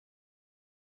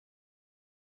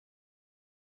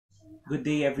Good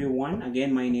day, everyone.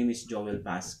 Again, my name is Joel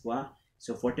Pasqua.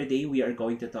 So for today, we are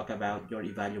going to talk about your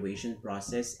evaluation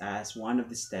process as one of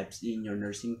the steps in your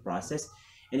nursing process.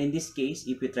 And in this case,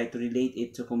 if we try to relate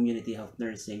it to community health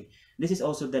nursing, this is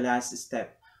also the last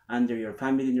step under your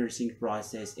family nursing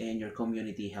process and your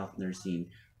community health nursing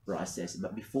process.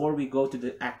 But before we go to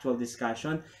the actual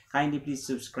discussion, kindly please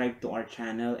subscribe to our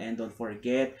channel and don't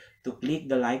forget to click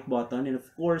the like button and of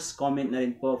course, comment na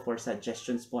rin po for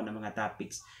suggestions po ng mga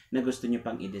topics na gusto nyo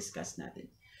pang i-discuss natin.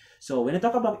 So when I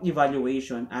talk about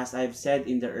evaluation, as I've said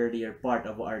in the earlier part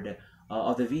of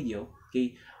the video,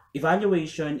 okay,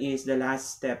 evaluation is the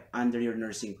last step under your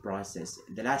nursing process,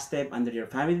 the last step under your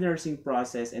family nursing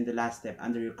process, and the last step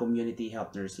under your community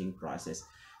health nursing process.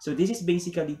 So this is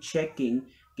basically checking,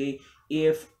 okay,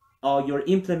 if your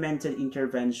implemented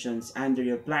interventions under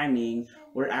your planning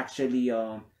were actually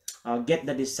get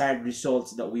the desired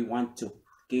results that we want to.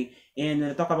 Okay, and when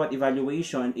I talk about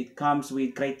evaluation, it comes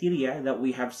with criteria that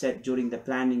we have set during the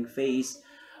planning phase,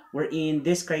 wherein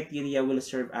this criteria will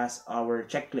serve as our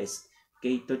checklist,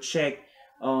 okay, to check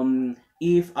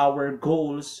if our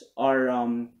goals are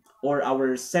or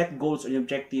our set goals and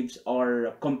objectives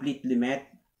are completely met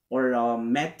or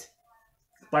met,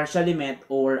 partially met,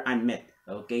 or unmet.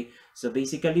 Okay, so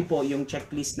basically po yung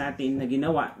checklist natin na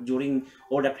ginawa during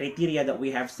or the criteria that we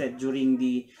have set during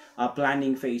the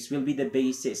planning phase will be the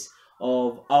basis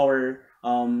of our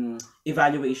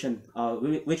evaluation,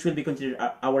 which will be considered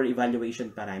our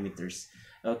evaluation parameters.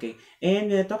 Okay,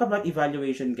 and talk about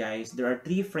evaluation, guys. There are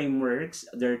three frameworks.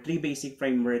 There are three basic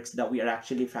frameworks that we are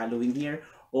actually following here,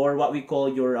 or what we call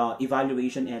your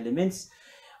evaluation elements.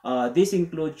 This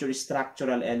includes your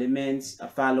structural elements,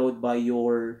 followed by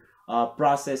your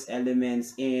process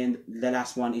elements, and the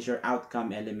last one is your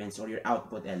outcome elements or your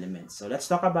output elements. So let's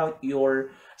talk about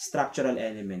your structural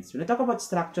elements. When I talk about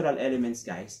structural elements,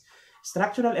 guys,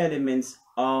 structural elements,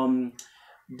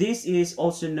 this is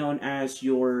also known as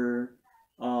your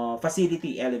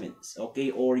facility elements,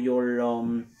 okay, or your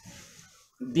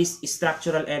these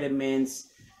structural elements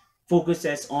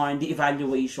focuses on the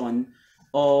evaluation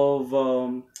of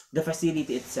the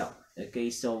facility itself.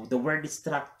 Okay, so the word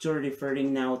structure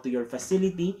referring now to your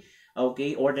facility,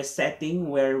 okay, or the setting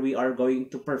where we are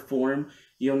going to perform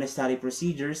yung necessary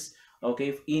procedures.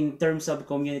 Okay, in terms of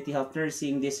community health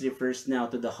nursing, this refers now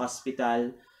to the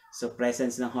hospital, so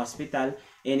presence ng hospital,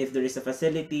 and if there is a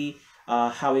facility,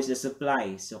 how is the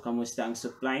supply? So kamusta ang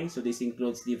supply? So this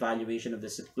includes the evaluation of the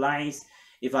supplies,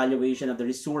 evaluation of the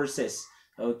resources,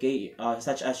 okay,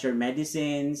 such as your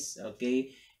medicines,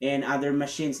 okay, and other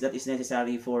machines that is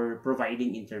necessary for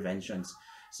providing interventions.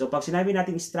 So pag sinabi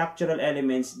natin structural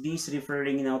elements, this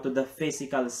referring now to the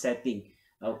physical setting,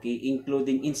 okay,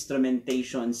 including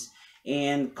instrumentations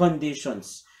and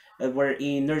conditions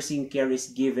wherein nursing care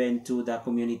is given to the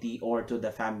community or to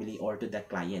the family or to the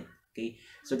client. Okay,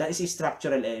 so that is a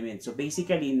structural element. So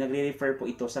basically, nagre-refer po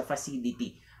ito sa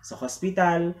facility. So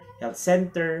hospital, health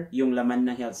center, yung laman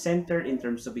ng health center in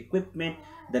terms of equipment,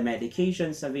 the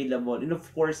medications available, and of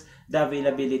course, the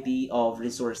availability of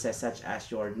resources such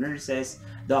as your nurses,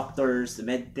 doctors,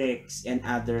 medtechs, and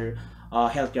other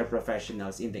healthcare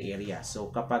professionals in the area.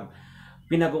 So kapag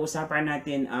pinag-uusapan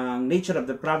natin ang nature of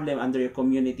the problem under your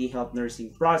community health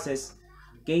nursing process,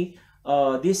 okay,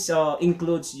 this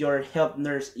includes your health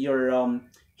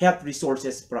health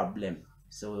resources problem.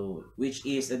 So which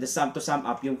is to sum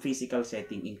up yung physical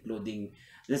setting, including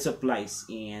the supplies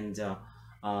and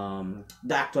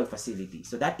the actual facility.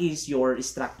 So that is your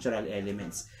structural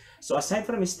elements. So aside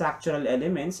from structural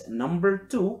elements, number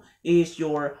 2 is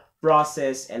your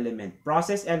process element.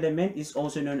 Process element is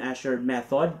also known as your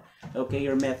method. Okay,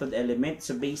 your method element.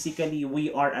 So basically, we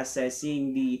are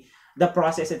assessing the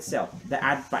process itself, the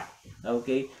ADPAT.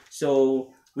 Okay,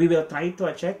 so we will try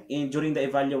to check during the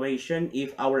evaluation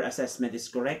if our assessment is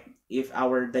correct, if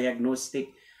our diagnostic,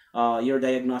 your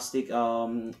diagnostic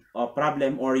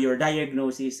problem or your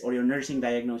diagnosis or your nursing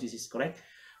diagnosis is correct.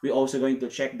 We're also going to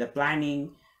check the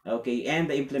planning, okay, and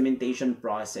the implementation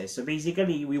process. So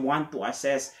basically, we want to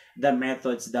assess the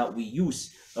methods that we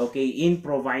use, okay, in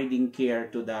providing care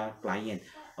to the client.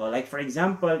 Like for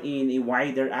example, in a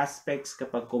wider aspects,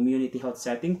 kapag community health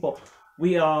setting po,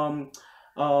 we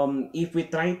if we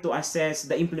try to assess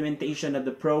the implementation of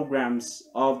the programs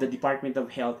of the Department of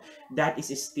Health, that is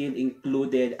still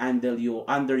included under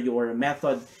your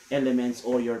method elements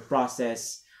or your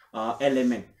process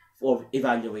element of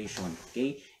evaluation.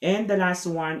 Okay, and the last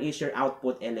one is your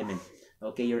output element.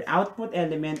 Okay, your output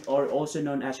element, or also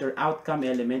known as your outcome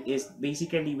element, is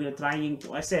basically we're trying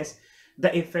to assess the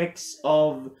effects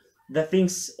of the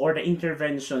things or the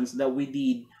interventions that we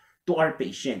did to our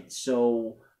patient.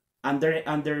 So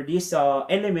under this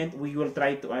element, we will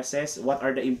try to assess what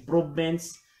are the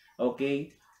improvements,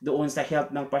 okay, doon sa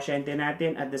health ng pasyente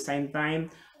natin. At the same time,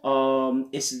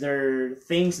 is there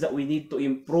things that we need to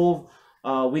improve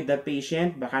with the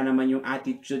patient? Baka naman yung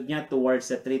attitude niya towards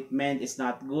the treatment is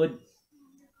not good.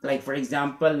 Like for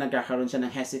example, nagkakaroon siya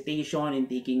ng hesitation in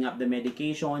taking up the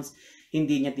medications,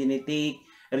 hindi niya tinitake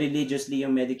religiously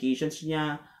yung medications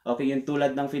niya. Okay, yung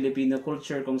tulad ng Filipino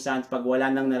culture kung saan pag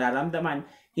wala nang nararamdaman,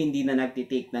 hindi na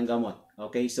nagtitake ng gamot.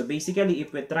 Okay, so basically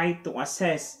if we try to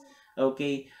assess,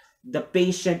 okay, the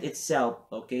patient itself,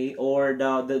 okay, or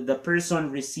the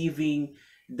person receiving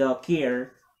the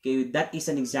care, okay, that is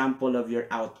an example of your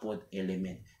output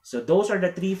element. So those are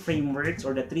the three frameworks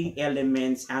or the three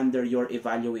elements under your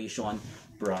evaluation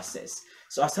process.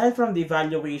 So aside from the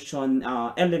evaluation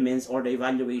elements or the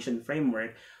evaluation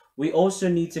framework, we also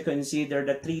need to consider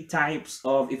the three types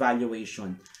of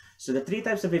evaluation. So the three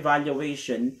types of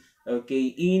evaluation,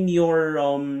 okay, in your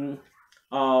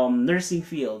nursing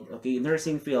field, okay,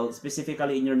 nursing field,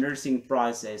 specifically in your nursing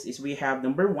process, is we have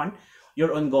number one,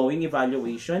 your ongoing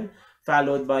evaluation,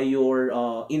 followed by your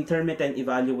intermittent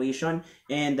evaluation,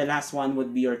 and the last one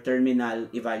would be your terminal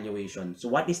evaluation. So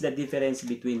what is the difference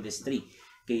between these three?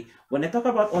 Okay, when I talk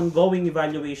about ongoing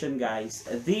evaluation, guys,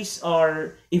 these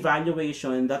are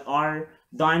evaluation that are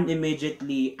done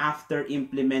immediately after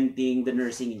implementing the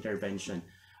nursing intervention.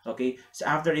 Okay, so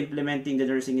after implementing the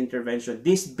nursing intervention,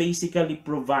 this basically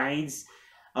provides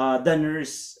the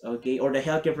nurse, okay, or the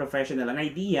healthcare professional an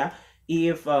idea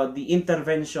if the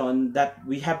intervention that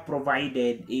we have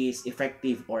provided is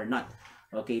effective or not.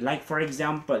 Okay, like for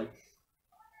example,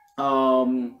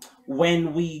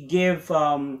 when we give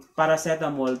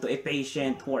paracetamol to a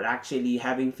patient who are actually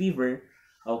having fever,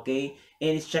 okay,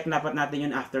 and it's check dapat natin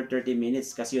yun after 30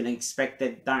 minutes kasi yun ang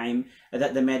expected time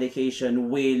that the medication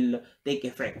will take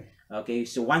effect. Okay,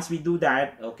 so once we do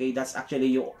that, okay, that's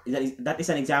actually that is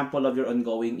an example of your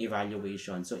ongoing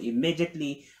evaluation. So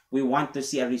immediately we want to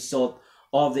see a result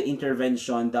of the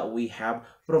intervention that we have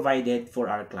provided for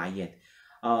our client.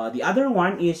 The other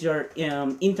one is your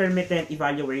intermittent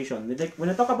evaluation.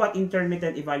 When I talk about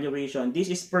intermittent evaluation,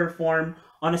 this is performed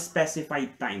on a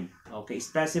specified time. Okay,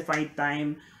 specified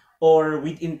time or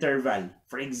with interval.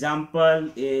 For example,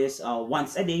 is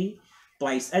once a day,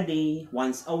 twice a day,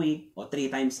 once a week, or 3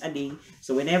 times a day.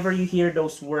 So whenever you hear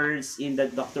those words in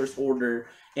the doctor's order,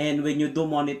 and when you do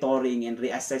monitoring and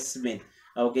reassessment,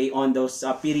 okay, on those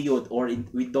period or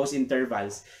with those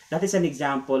intervals, that is an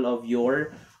example of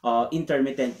your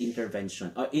intermittent intervention,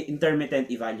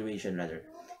 intermittent evaluation rather.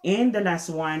 And the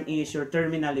last one is your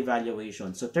terminal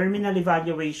evaluation. So terminal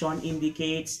evaluation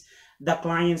indicates the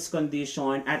client's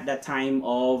condition at the time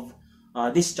of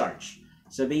discharge.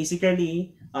 So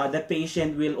basically, the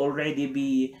patient will already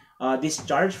be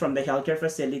discharged from the healthcare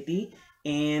facility,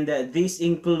 and this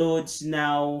includes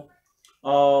now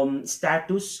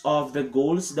status of the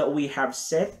goals that we have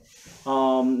set.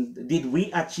 Did we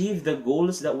achieve the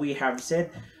goals that we have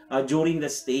set during the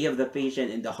stay of the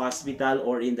patient in the hospital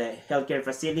or in the healthcare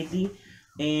facility?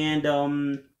 And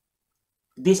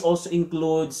this also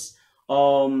includes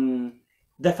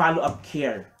the follow-up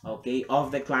care, okay,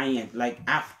 of the client, like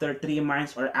after 3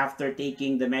 months or after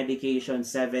taking the medication,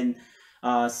 7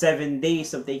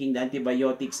 days of taking the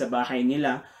antibiotics sa bahay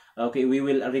nila. Okay, we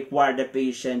will require the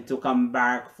patient to come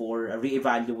back for a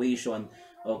re-evaluation,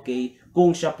 okay,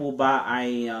 kung siya po ba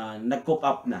ay nag-cope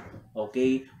up na,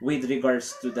 okay, with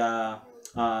regards to the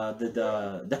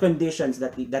conditions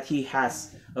that he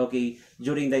has, okay,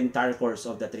 during the entire course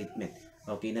of the treatment,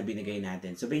 okay, na binigay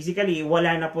natin. So basically,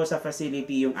 wala na po sa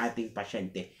facility yung ating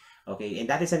pasyente, okay,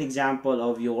 and that is an example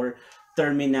of your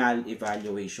terminal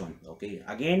evaluation. Okay,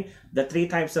 again, the three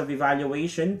types of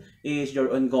evaluation is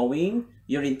your ongoing,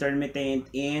 your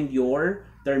intermittent, and your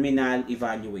terminal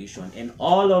evaluation. And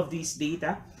all of this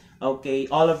data, okay,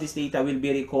 all of this data will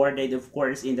be recorded, of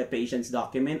course, in the patient's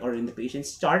document or in the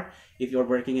patient's chart if you're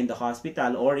working in the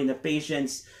hospital, or in the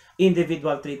patient's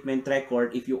individual treatment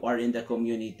record if you are in the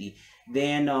community.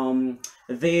 Then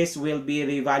this will be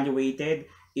reevaluated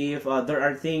if there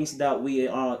are things that we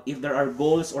if there are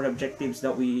goals or objectives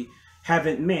that we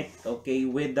haven't met, okay,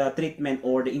 with the treatment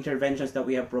or the interventions that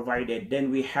we have provided,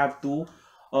 then we have to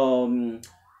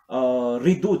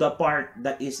redo the part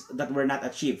that were not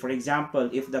achieved. For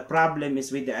example, if the problem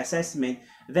is with the assessment,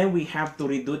 then we have to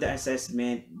redo the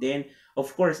assessment. Then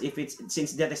of course,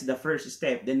 since that is the first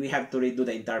step, then we have to redo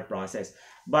the entire process.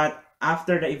 But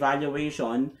after the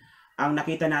evaluation, ang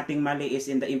nakita nating mali is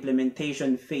in the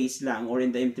implementation phase lang or in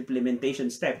the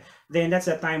implementation step, then that's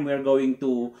the time we're going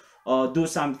to do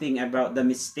something about the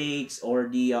mistakes or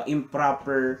the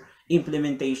improper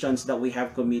implementations that we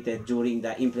have committed during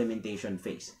the implementation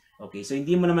phase. Okay, so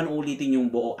hindi mo naman ulitin yung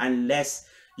buo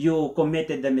unless you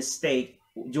committed the mistake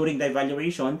during the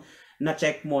evaluation, na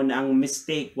check mo na ang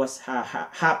mistake was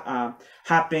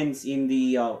happens in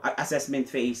the assessment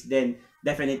phase, then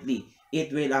definitely it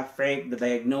will affect the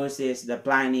diagnosis, the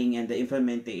planning, and the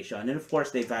implementation, and of course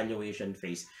the evaluation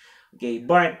phase. Okay,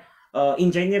 but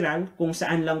in general, kung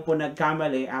saan lang po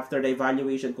nagkamali after the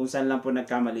evaluation, kung saan lang po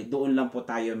nagkamali, doon lang po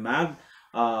tayo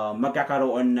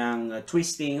magkakaroon ng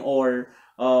twisting or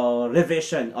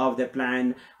revision of the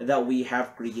plan that we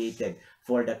have created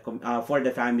for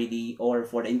the family, or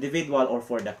for the individual, or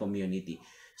for the community.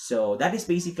 So that is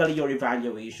basically your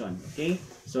evaluation. Okay,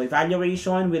 so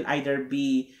evaluation will either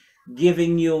be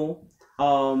giving you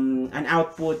an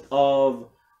output of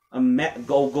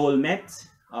goal met,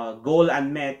 goal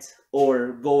unmet,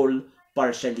 or goal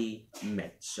partially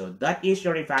met. So that is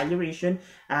your evaluation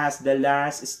as the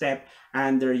last step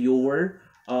under your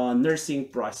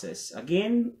nursing process.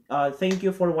 Again, thank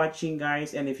you for watching,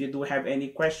 guys, and if you do have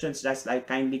any questions, just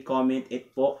kindly comment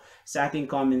it po sa ating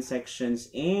comment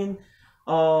sections, and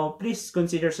please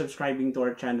consider subscribing to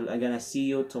our channel. I'm gonna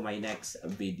see you to my next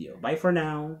video. Bye for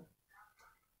now.